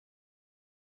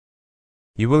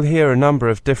You will hear a number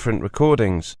of different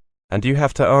recordings, and you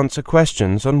have to answer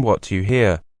questions on what you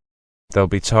hear. There'll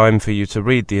be time for you to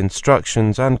read the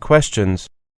instructions and questions,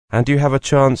 and you have a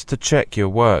chance to check your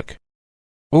work.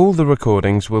 All the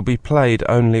recordings will be played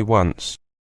only once.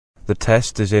 The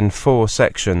test is in 4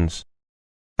 sections.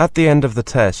 At the end of the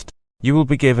test, you will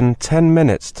be given 10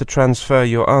 minutes to transfer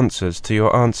your answers to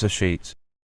your answer sheet.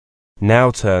 Now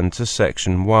turn to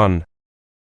Section 1.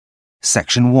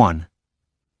 Section 1.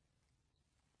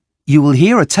 You will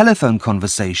hear a telephone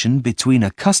conversation between a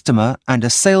customer and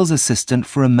a sales assistant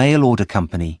for a mail order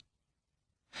company.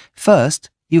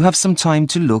 First, you have some time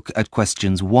to look at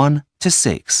questions 1 to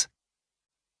 6.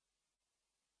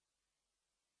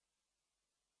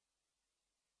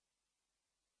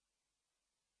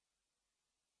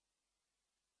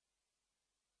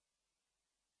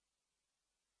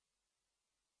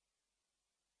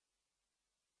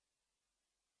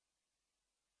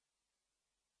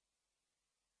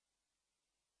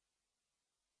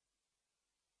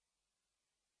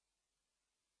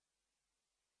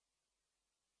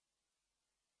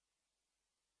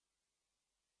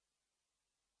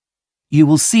 You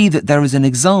will see that there is an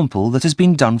example that has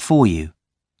been done for you.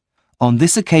 On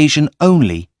this occasion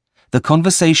only, the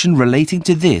conversation relating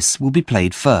to this will be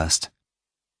played first.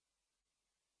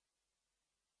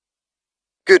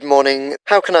 Good morning.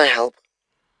 How can I help?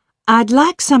 I'd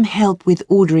like some help with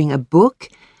ordering a book.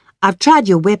 I've tried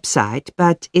your website,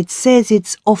 but it says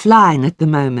it's offline at the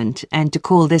moment and to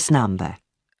call this number.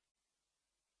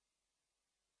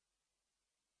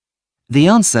 The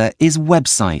answer is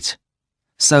website.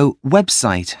 So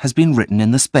website has been written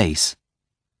in the space.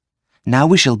 Now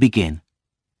we shall begin.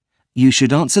 You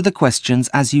should answer the questions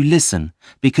as you listen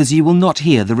because you will not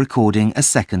hear the recording a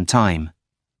second time.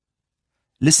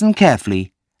 Listen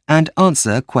carefully and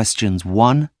answer questions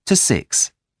 1 to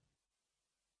 6.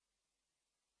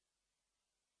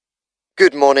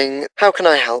 Good morning. How can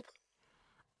I help?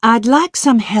 I'd like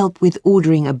some help with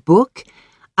ordering a book.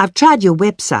 I've tried your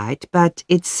website, but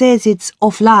it says it's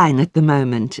offline at the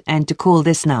moment and to call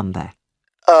this number.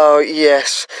 Oh,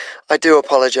 yes. I do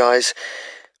apologise.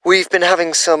 We've been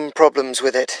having some problems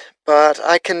with it, but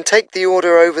I can take the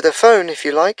order over the phone if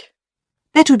you like.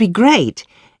 That would be great.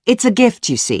 It's a gift,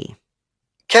 you see.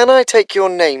 Can I take your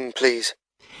name, please?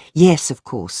 Yes, of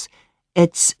course.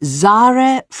 It's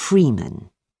Zara Freeman.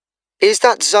 Is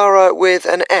that Zara with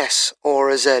an S or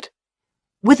a Z?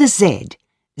 With a Z.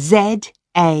 Z-A-R-A.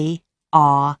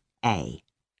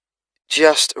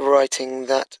 Just writing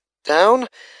that down.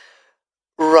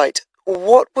 Right.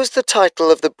 What was the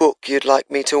title of the book you'd like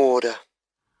me to order?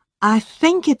 I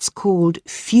think it's called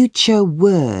Future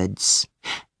Words.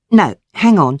 No,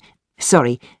 hang on.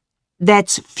 Sorry.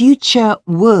 That's Future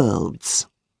Worlds.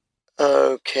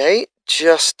 Okay,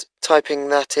 just typing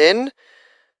that in.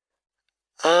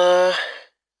 I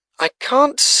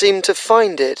can't seem to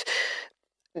find it.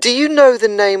 Do you know the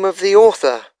name of the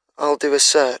author? I'll do a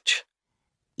search.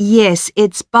 Yes,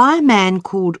 it's by a man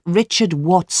called Richard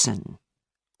Watson.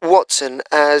 Watson,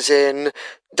 as in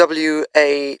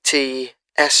W-A-T-S-O-N.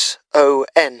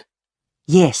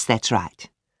 Yes, that's right.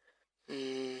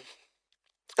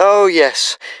 Oh,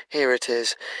 yes, here it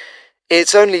is.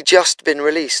 It's only just been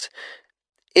released.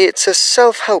 It's a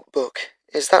self-help book,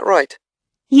 is that right?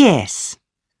 Yes.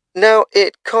 Now,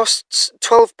 it costs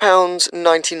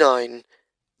 £12.99.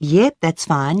 Yep, that's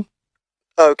fine.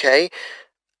 OK.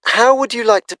 How would you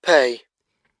like to pay?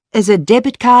 Is a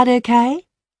debit card okay?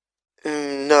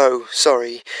 No,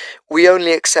 sorry. We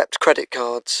only accept credit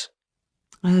cards.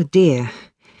 Oh, dear.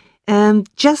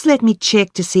 Just let me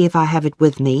check to see if I have it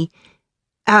with me.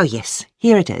 Oh, yes,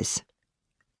 here it is.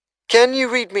 Can you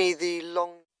read me the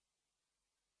long...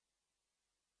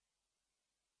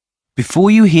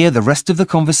 Before you hear the rest of the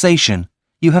conversation,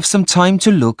 you have some time to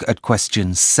look at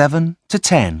questions 7 to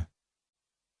 10.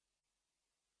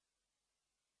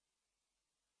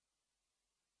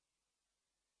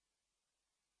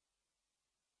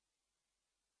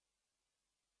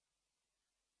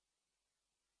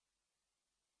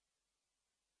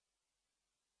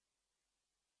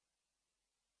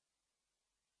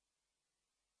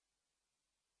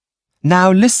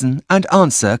 Now listen and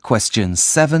answer questions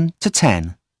 7 to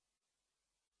 10.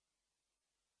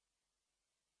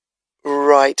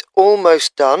 Right,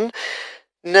 almost done.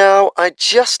 Now I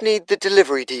just need the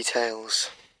delivery details.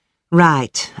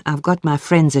 Right, I've got my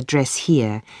friend's address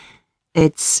here.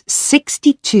 It's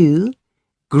 62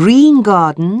 Green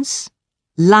Gardens,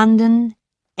 London,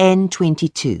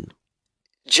 N22.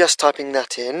 Just typing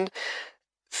that in.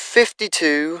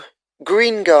 52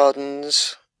 Green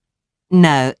Gardens...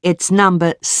 No, it's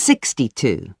number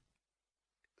 62.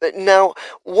 Now,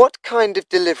 what kind of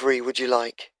delivery would you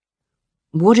like?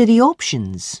 What are the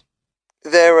options?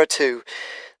 There are two.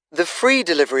 The free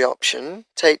delivery option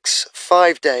takes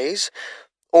 5 days,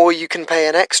 or you can pay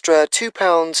an extra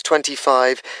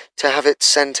 £2.25 to have it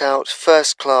sent out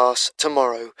first class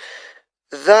tomorrow.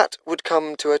 That would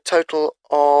come to a total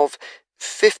of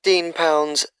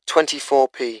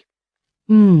 £15.24p.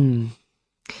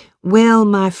 Well,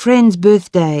 my friend's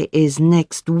birthday is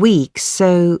next week,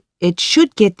 so it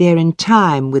should get there in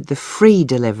time with the free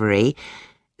delivery.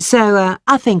 So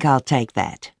I think I'll take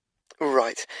that.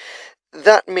 Right.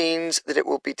 That means that it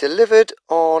will be delivered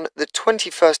on the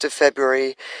 21st of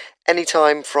February, any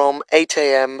time from 8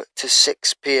 a.m. to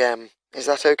 6 p.m. Is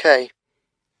that okay?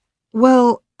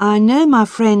 Well, I know my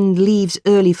friend leaves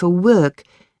early for work,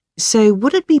 so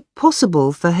would it be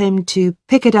possible for him to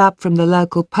pick it up from the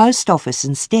local post office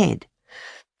instead?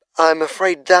 I'm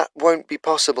afraid that won't be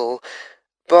possible,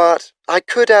 but I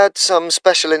could add some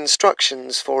special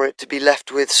instructions for it to be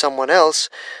left with someone else,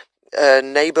 a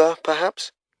neighbour,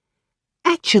 perhaps?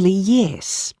 Actually,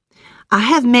 yes. I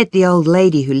have met the old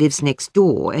lady who lives next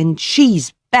door, and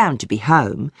she's bound to be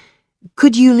home.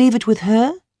 Could you leave it with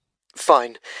her?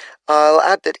 Fine. I'll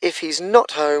add that if he's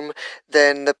not home,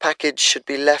 then the package should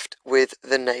be left with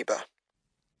the neighbour.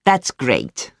 That's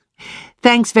great.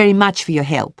 Thanks very much for your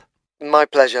help. My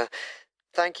pleasure.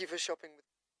 Thank you for shopping with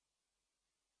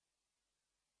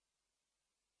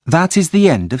That is the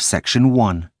end of section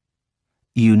 1.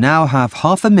 You now have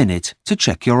half a minute to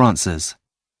check your answers.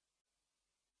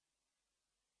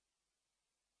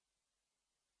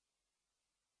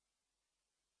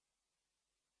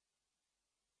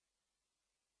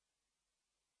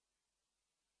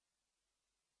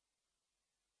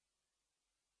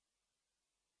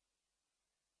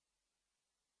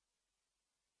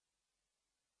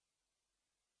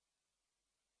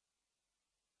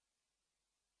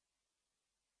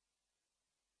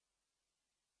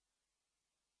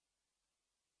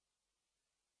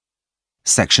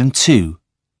 Section 2.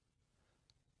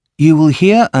 You will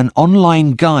hear an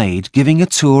online guide giving a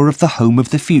tour of the home of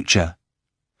the future.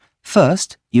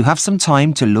 First, you have some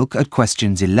time to look at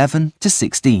questions 11 to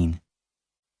 16.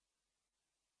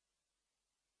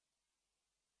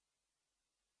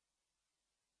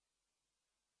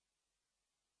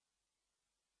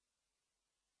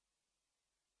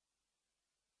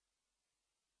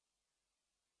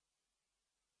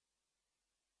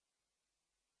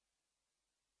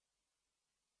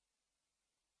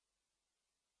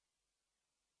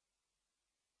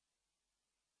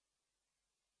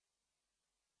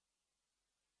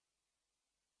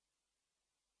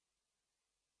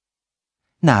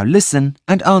 Now listen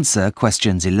and answer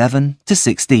questions 11 to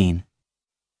 16.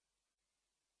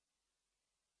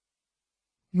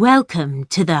 Welcome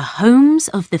to the Homes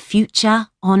of the Future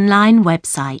online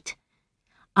website.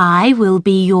 I will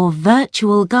be your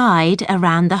virtual guide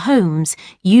around the homes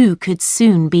you could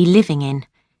soon be living in.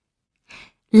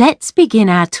 Let's begin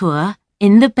our tour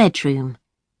in the bedroom.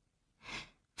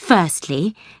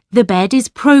 Firstly, the bed is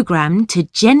programmed to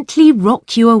gently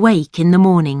rock you awake in the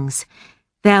mornings.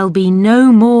 There'll be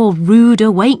no more rude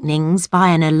awakenings by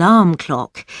an alarm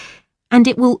clock, and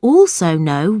it will also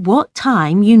know what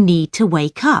time you need to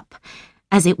wake up,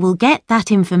 as it will get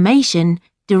that information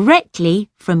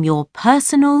directly from your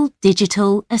personal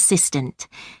digital assistant,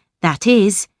 that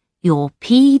is, your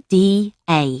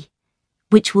PDA,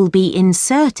 which will be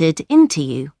inserted into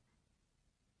you.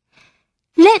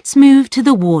 Let's move to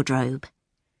the wardrobe.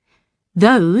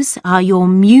 Those are your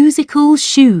musical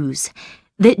shoes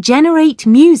that generate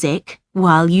music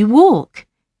while you walk.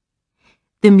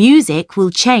 The music will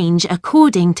change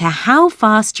according to how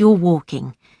fast you're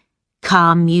walking.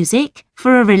 Calm music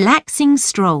for a relaxing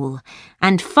stroll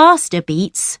and faster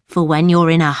beats for when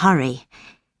you're in a hurry.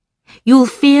 You'll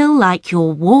feel like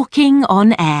you're walking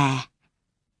on air.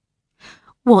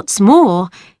 What's more,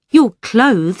 your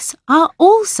clothes are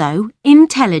also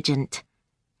intelligent.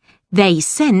 They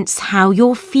sense how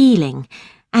you're feeling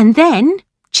and then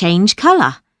change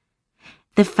colour.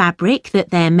 The fabric that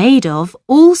they're made of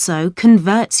also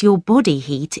converts your body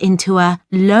heat into a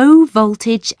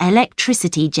low-voltage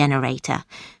electricity generator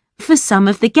for some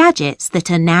of the gadgets that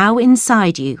are now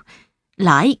inside you,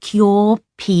 like your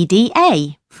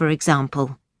PDA, for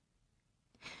example.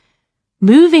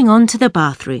 Moving on to the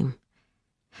bathroom.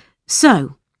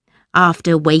 So,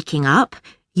 after waking up,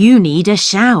 you need a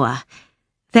shower.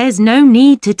 There's no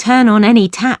need to turn on any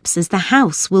taps as the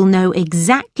house will know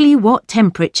exactly what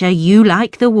temperature you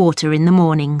like the water in the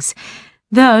mornings,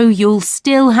 though you'll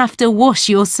still have to wash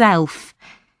yourself.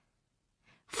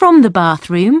 From the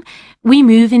bathroom, we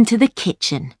move into the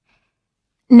kitchen.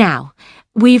 Now,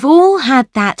 We've all had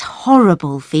that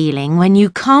horrible feeling when you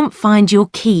can't find your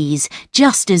keys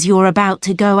just as you're about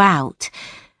to go out.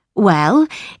 Well,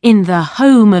 in the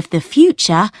home of the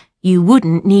future, you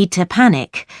wouldn't need to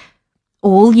panic.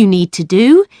 All you need to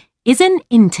do is an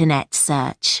internet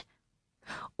search.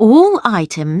 All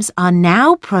items are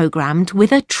now programmed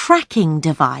with a tracking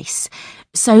device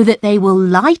so that they will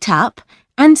light up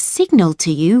and signal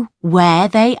to you where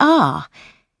they are.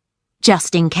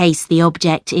 Just in case the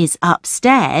object is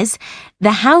upstairs,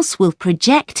 the house will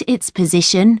project its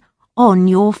position on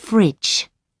your fridge.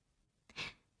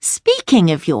 Speaking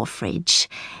of your fridge,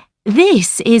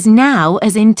 this is now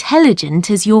as intelligent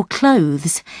as your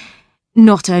clothes.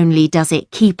 Not only does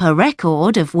it keep a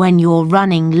record of when you're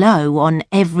running low on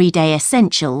everyday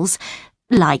essentials,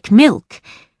 like milk,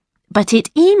 but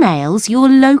it emails your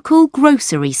local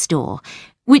grocery store,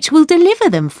 which will deliver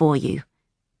them for you.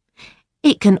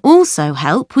 It can also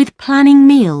help with planning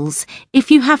meals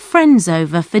if you have friends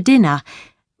over for dinner,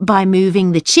 by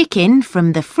moving the chicken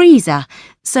from the freezer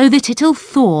so that it'll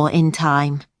thaw in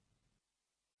time.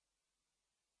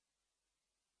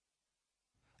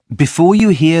 Before you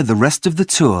hear the rest of the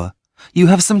tour, you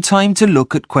have some time to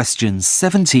look at questions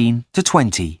 17 to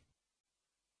 20.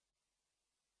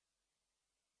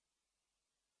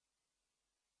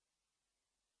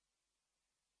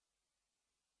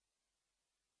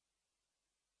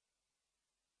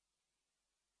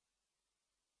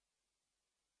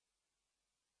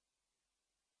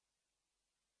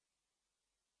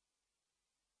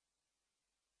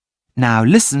 Now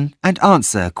listen and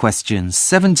answer questions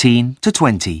 17 to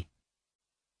 20.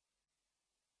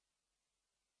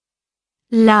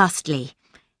 Lastly,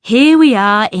 here we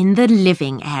are in the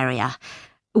living area,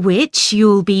 which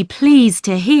you'll be pleased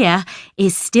to hear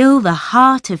is still the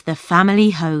heart of the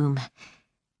family home.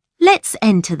 Let's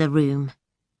enter the room.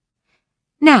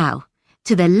 Now,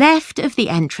 to the left of the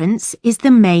entrance is the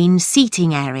main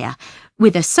seating area,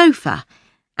 with a sofa,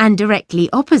 and directly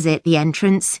opposite the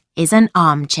entrance is an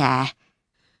armchair.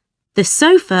 The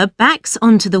sofa backs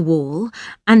onto the wall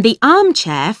and the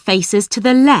armchair faces to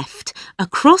the left,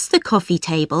 across the coffee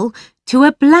table, to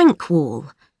a blank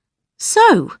wall.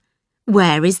 So,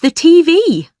 where is the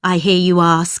TV, I hear you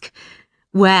ask?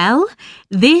 Well,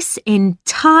 this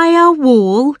entire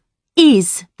wall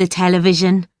is the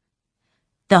television.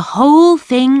 The whole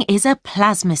thing is a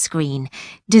plasma screen,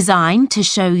 designed to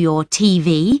show your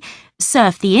TV,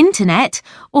 surf the internet,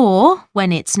 or,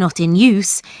 when it's not in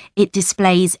use, it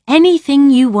displays anything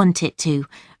you want it to,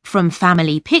 from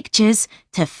family pictures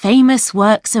to famous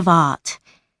works of art.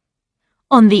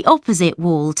 On the opposite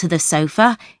wall to the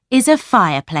sofa is a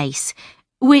fireplace,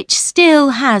 which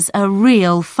still has a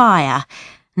real fire.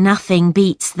 Nothing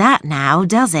beats that now,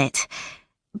 does it?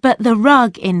 But the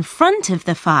rug in front of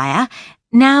the fire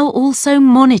now also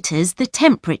monitors the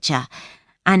temperature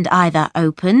and either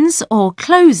opens or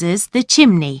closes the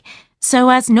chimney so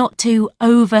as not to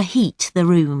overheat the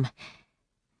room.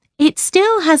 It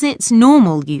still has its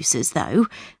normal uses though.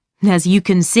 As you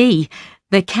can see,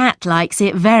 the cat likes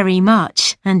it very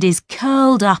much and is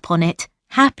curled up on it,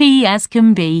 happy as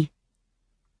can be.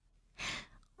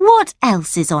 What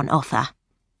else is on offer?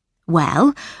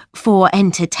 Well, for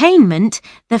entertainment,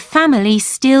 the family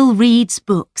still reads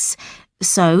books.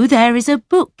 So there is a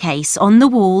bookcase on the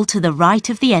wall to the right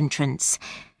of the entrance.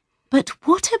 But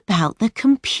what about the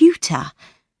computer?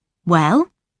 Well,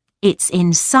 it's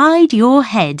inside your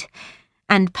head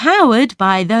and powered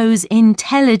by those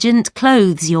intelligent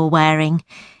clothes you're wearing.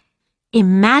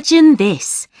 Imagine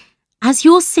this. As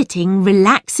you're sitting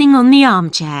relaxing on the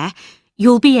armchair,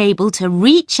 you'll be able to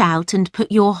reach out and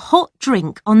put your hot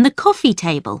drink on the coffee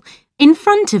table in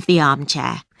front of the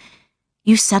armchair.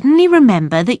 You suddenly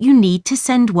remember that you need to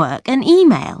send work an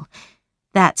email.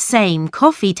 That same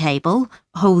coffee table,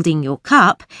 holding your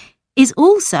cup, is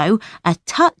also a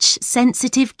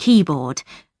touch-sensitive keyboard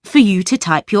for you to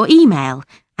type your email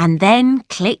and then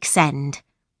click send.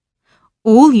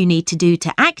 All you need to do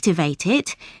to activate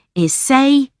it is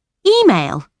say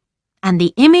email, and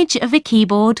the image of a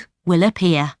keyboard will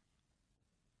appear.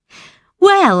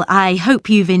 Well, I hope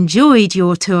you've enjoyed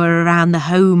your tour around the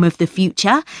home of the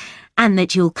future, and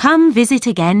that you'll come visit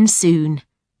again soon.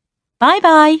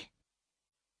 Bye-bye.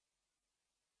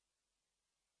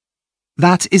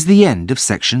 That is the end of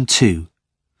section 2.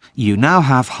 You now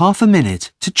have half a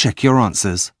minute to check your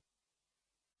answers.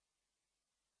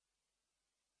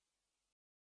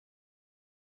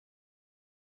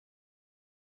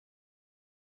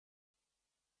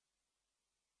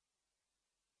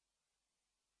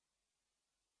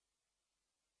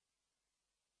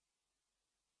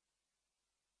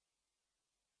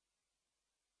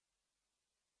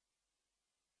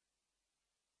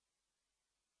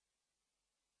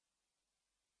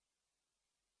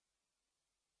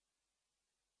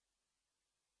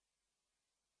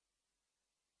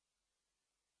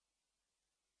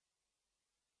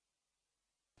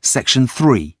 Section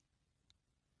 3.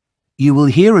 You will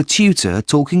hear a tutor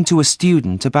talking to a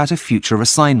student about a future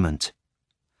assignment.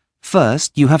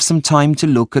 First, you have some time to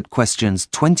look at questions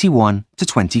 21 to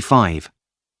 25.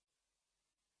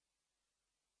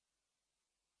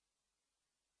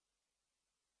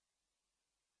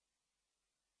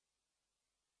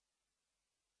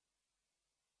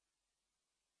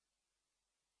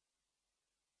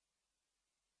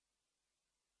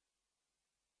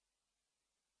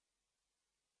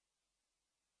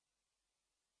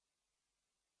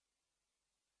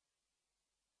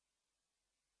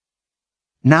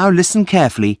 Now listen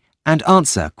carefully and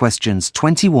answer questions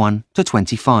 21 to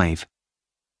 25.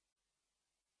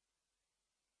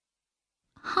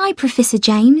 Hi, Professor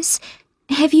James.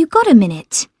 Have you got a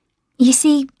minute? You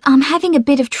see, I'm having a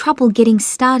bit of trouble getting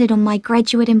started on my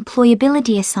graduate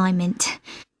employability assignment.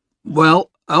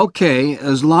 Well, okay,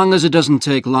 as long as it doesn't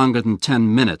take longer than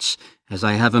 10 minutes, as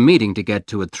I have a meeting to get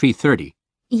to at 3:30.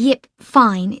 Yep,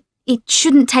 fine. It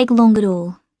shouldn't take long at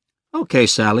all. Okay,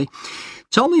 Sally.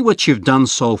 Tell me what you've done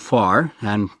so far,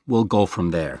 and we'll go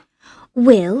from there.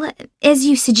 Well, as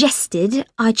you suggested,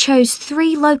 I chose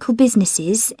 3 local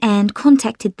businesses and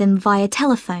contacted them via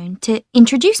telephone to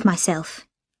introduce myself.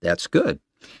 That's good.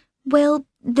 Well,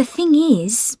 the thing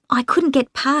is, I couldn't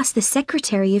get past the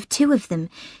secretary of 2 of them.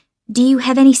 Do you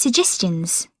have any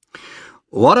suggestions?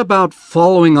 What about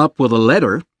following up with a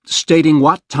letter stating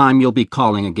what time you'll be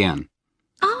calling again?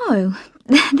 Oh,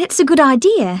 that's a good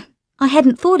idea. I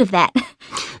hadn't thought of that.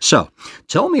 So,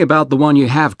 tell me about the one you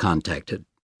have contacted.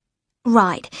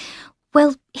 Right.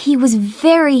 Well, he was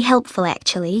very helpful,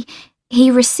 actually. He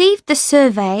received the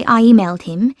survey I emailed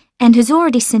him and has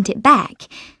already sent it back.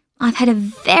 I've had a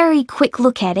very quick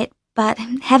look at it, but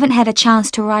haven't had a chance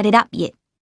to write it up yet.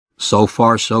 So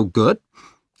far, so good.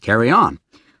 Carry on.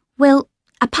 Well,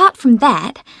 apart from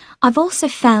that, I've also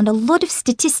found a lot of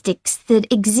statistics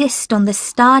that exist on the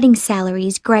starting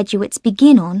salaries graduates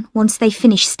begin on once they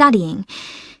finish studying.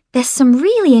 There's some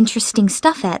really interesting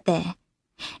stuff out there.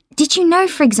 Did you know,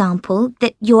 for example,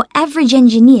 that your average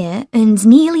engineer earns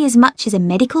nearly as much as a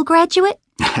medical graduate?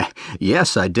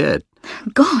 Yes, I did.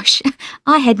 Gosh,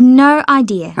 I had no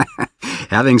idea.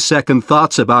 Having second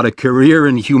thoughts about a career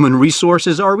in human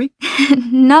resources, are we?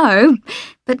 No,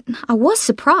 but I was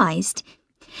surprised.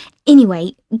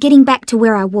 Anyway, getting back to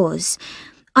where I was,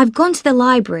 I've gone to the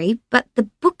library, but the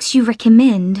books you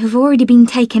recommend have already been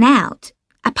taken out.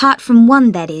 Apart from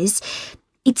one, that is.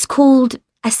 It's called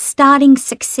A Starting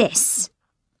Success.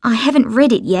 I haven't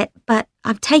read it yet, but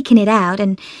I've taken it out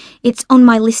and it's on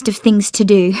my list of things to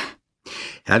do.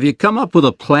 Have you come up with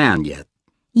a plan yet?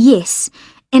 Yes,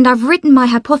 and I've written my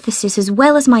hypothesis as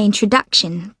well as my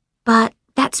introduction, but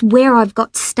that's where I've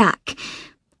got stuck.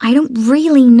 I don't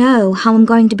really know how I'm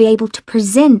going to be able to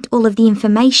present all of the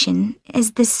information,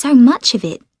 as there's so much of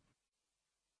it.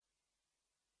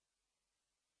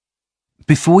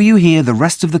 Before you hear the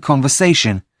rest of the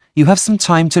conversation, you have some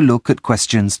time to look at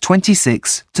questions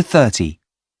 26 to 30.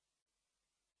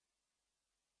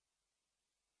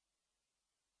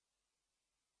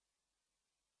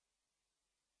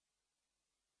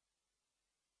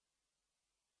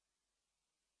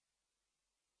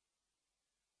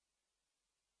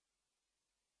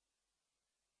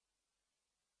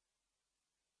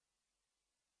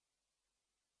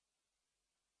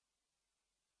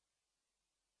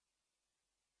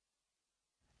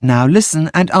 Now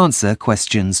listen and answer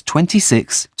questions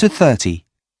 26 to 30.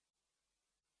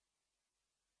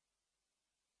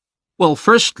 Well,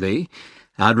 firstly,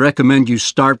 I'd recommend you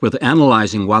start with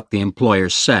analyzing what the employer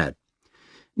said.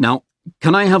 Now,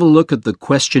 can I have a look at the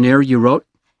questionnaire you wrote?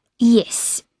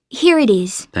 Yes, here it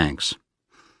is. Thanks.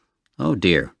 Oh,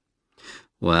 dear.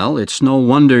 Well, it's no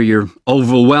wonder you're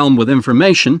overwhelmed with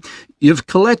information. You've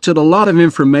collected a lot of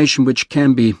information which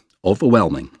can be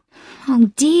overwhelming.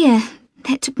 Oh dear,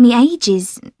 that took me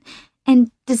ages. And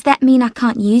does that mean I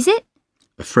can't use it?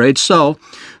 Afraid so.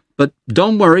 But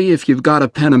don't worry, if you've got a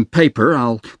pen and paper,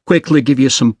 I'll quickly give you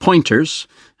some pointers,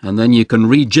 and then you can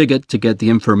rejig it to get the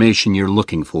information you're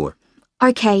looking for.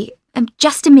 Okay,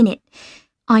 just a minute.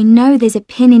 I know there's a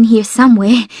pen in here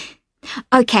somewhere.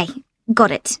 Okay, got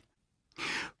it.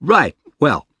 Right.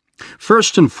 Well,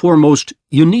 first and foremost,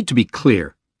 you need to be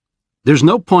clear. There's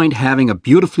no point having a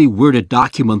beautifully worded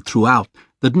document throughout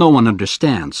that no one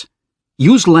understands.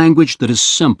 Use language that is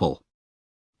simple.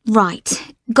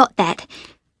 Right, got that.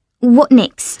 What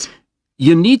next?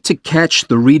 You need to catch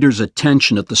the reader's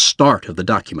attention at the start of the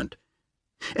document.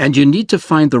 And you need to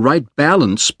find the right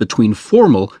balance between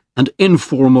formal and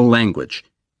informal language.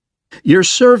 Your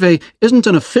survey isn't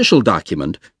an official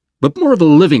document, but more of a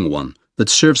living one that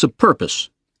serves a purpose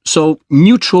so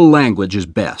neutral language is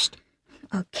best.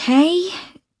 Okay,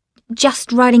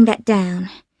 just writing that down.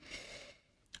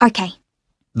 Okay.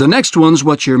 The next one's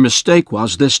what your mistake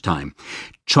was this time.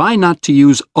 Try not to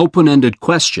use open-ended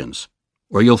questions,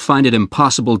 or you'll find it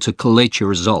impossible to collate your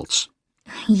results.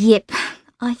 Yep,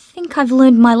 I think I've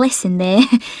learned my lesson there.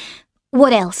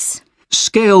 What else?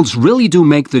 Scales really do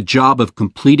make the job of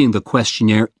completing the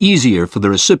questionnaire easier for the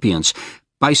recipients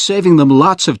by saving them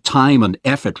lots of time and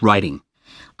effort writing.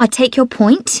 I take your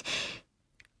point.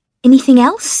 Anything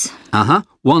else?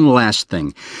 One last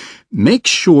thing. Make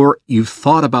sure you've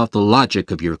thought about the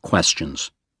logic of your questions.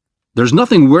 There's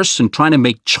nothing worse than trying to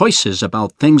make choices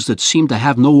about things that seem to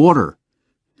have no order.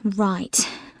 Right.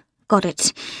 Got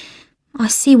it. I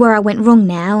see where I went wrong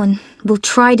now, and will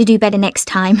try to do better next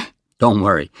time. Don't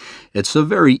worry. It's a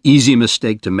very easy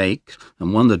mistake to make,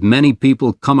 and one that many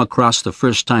people come across the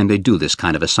first time they do this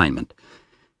kind of assignment.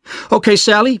 Okay,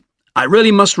 Sally, I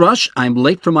really must rush. I'm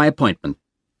late for my appointment.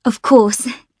 Of course.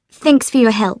 Thanks for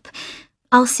your help.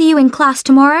 I'll see you in class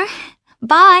tomorrow.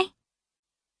 Bye.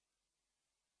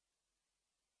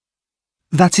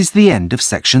 That is the end of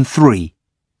section 3.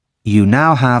 You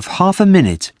now have half a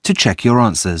minute to check your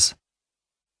answers.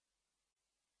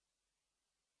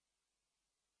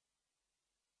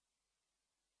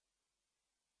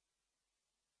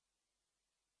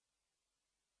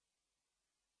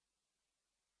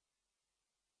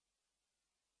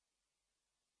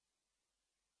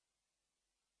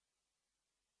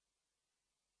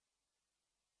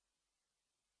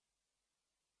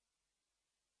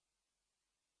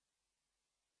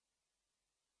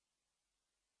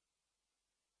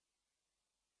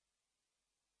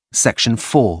 Section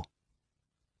 4.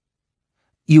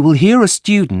 You will hear a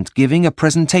student giving a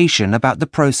presentation about the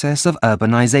process of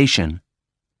urbanization.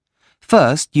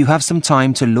 First, you have some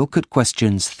time to look at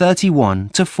questions 31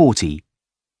 to 40.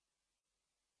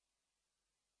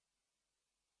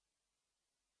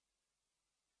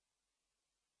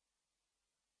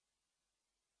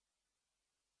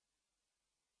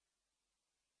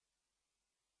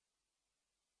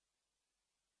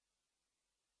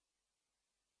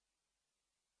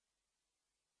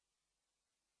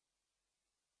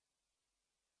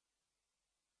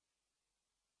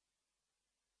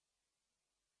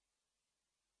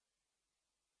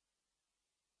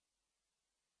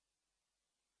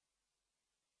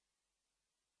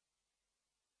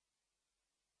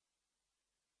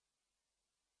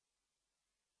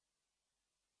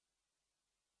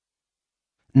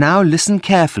 Now listen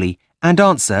carefully and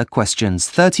answer questions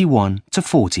 31 to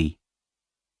 40.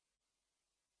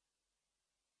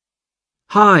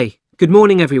 Hi, good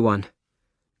morning everyone.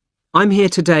 I'm here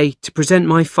today to present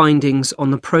my findings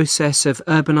on the process of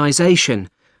urbanisation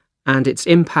and its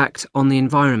impact on the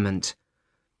environment.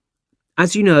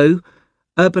 As you know,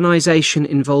 urbanisation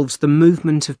involves the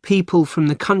movement of people from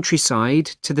the countryside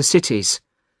to the cities.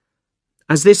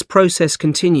 As this process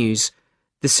continues,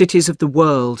 the cities of the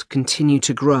world continue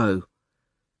to grow.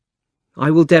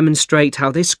 I will demonstrate how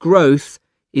this growth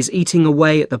is eating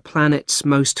away at the planet's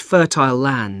most fertile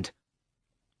land.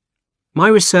 My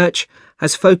research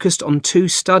has focused on 2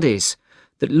 studies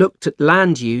that looked at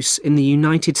land use in the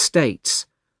United States.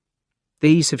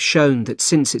 These have shown that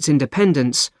since its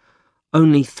independence,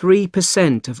 only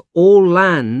 3% of all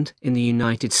land in the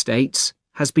United States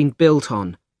has been built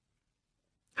on.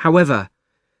 However,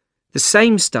 the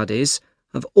same studies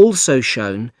have also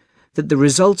shown that the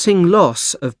resulting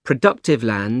loss of productive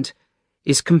land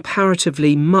is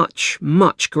comparatively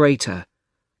much greater.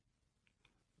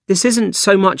 This isn't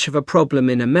so much of a problem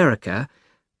in America,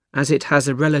 as it has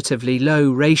a relatively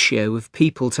low ratio of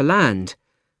people to land.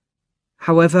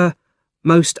 However,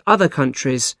 most other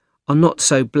countries are not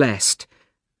so blessed,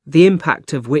 the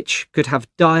impact of which could have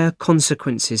dire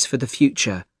consequences for the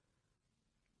future.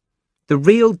 The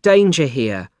real danger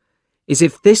here is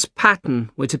if this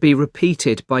pattern were to be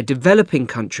repeated by developing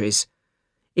countries,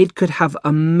 it could have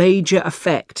a major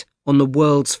effect on the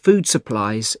world's food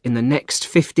supplies in the next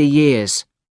 50 years.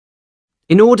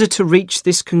 In order to reach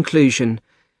this conclusion,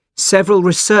 several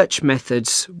research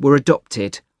methods were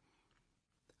adopted.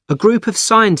 A group of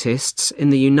scientists in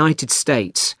the United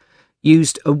States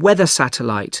used a weather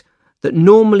satellite that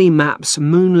normally maps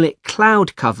moonlit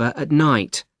cloud cover at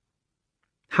night.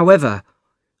 However,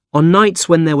 on nights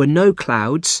when there were no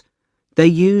clouds, they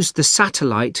used the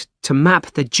satellite to map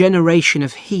the generation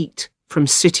of heat from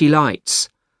city lights.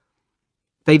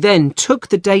 They then took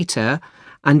the data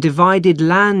and divided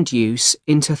land use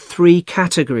into 3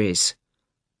 categories: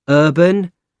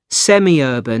 urban,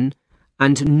 semi-urban,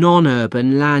 and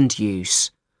non-urban land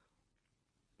use.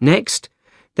 Next,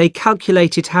 they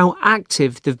calculated how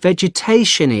active the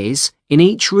vegetation is in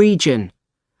each region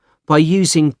by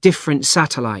using different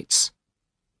satellites.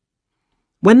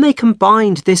 When they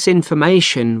combined this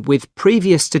information with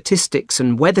previous statistics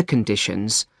and weather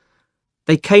conditions,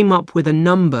 they came up with a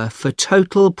number for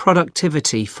total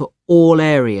productivity for all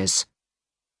areas.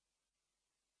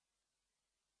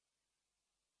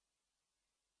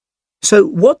 So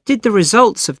what did the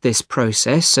results of this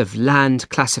process of land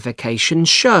classification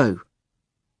show?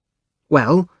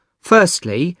 Well,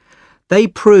 firstly, they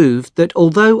proved that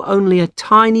although only a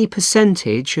tiny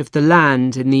percentage of the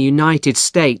land in the United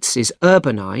States is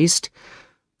urbanized,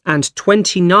 and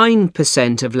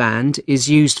 29% of land is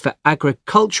used for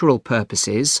agricultural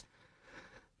purposes,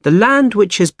 the land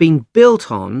which has been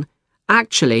built on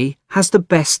actually has the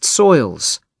best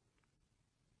soils.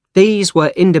 These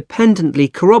were independently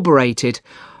corroborated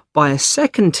by a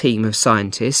second team of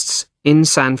scientists in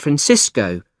San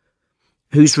Francisco,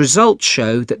 whose results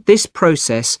show that this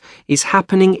process is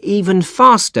happening even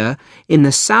faster in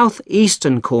the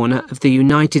southeastern corner of the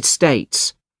United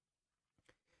States.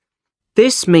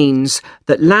 This means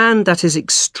that land that is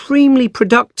extremely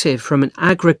productive from an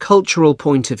agricultural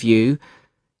point of view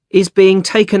is being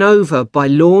taken over by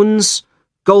lawns,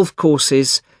 golf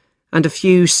courses, and a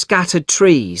few scattered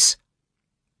trees.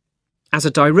 As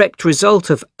a direct result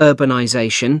of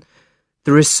urbanization,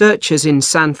 the researchers in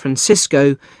San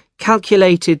Francisco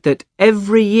calculated that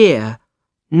every year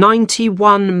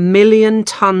 91 million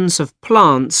tons of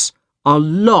plants are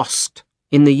lost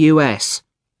in the US.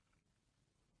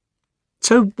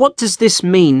 So what does this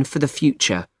mean for the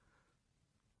future?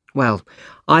 Well,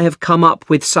 I have come up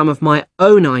with some of my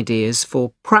own ideas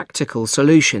for practical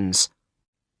solutions.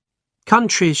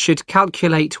 Countries should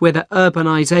calculate whether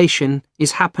urbanization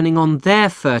is happening on their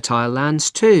fertile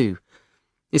lands too,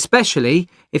 especially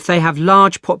if they have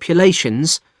large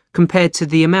populations compared to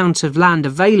the amount of land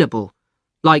available,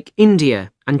 like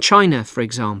India and China, for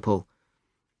example.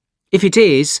 If it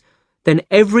is, then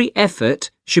every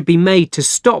effort should be made to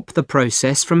stop the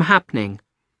process from happening.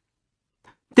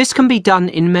 This can be done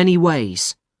in many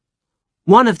ways.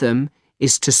 One of them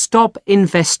is to stop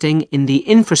investing in the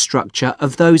infrastructure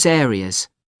of those areas.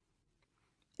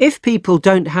 If people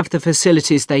don't have the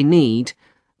facilities they need,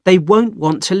 they won't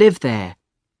want to live there.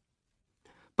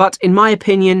 But in my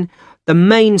opinion, the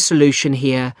main solution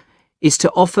here is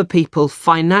to offer people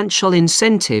financial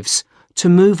incentives to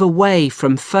move away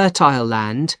from fertile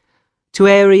land to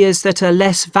areas that are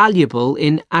less valuable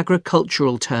in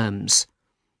agricultural terms.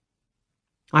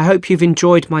 I hope you've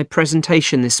enjoyed my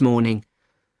presentation this morning.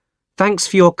 Thanks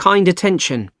for your kind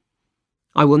attention.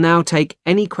 I will now take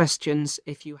any questions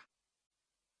if you have.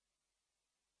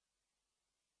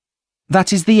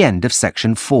 That is the end of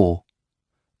section 4.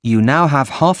 You now have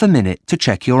half a minute to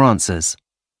check your answers.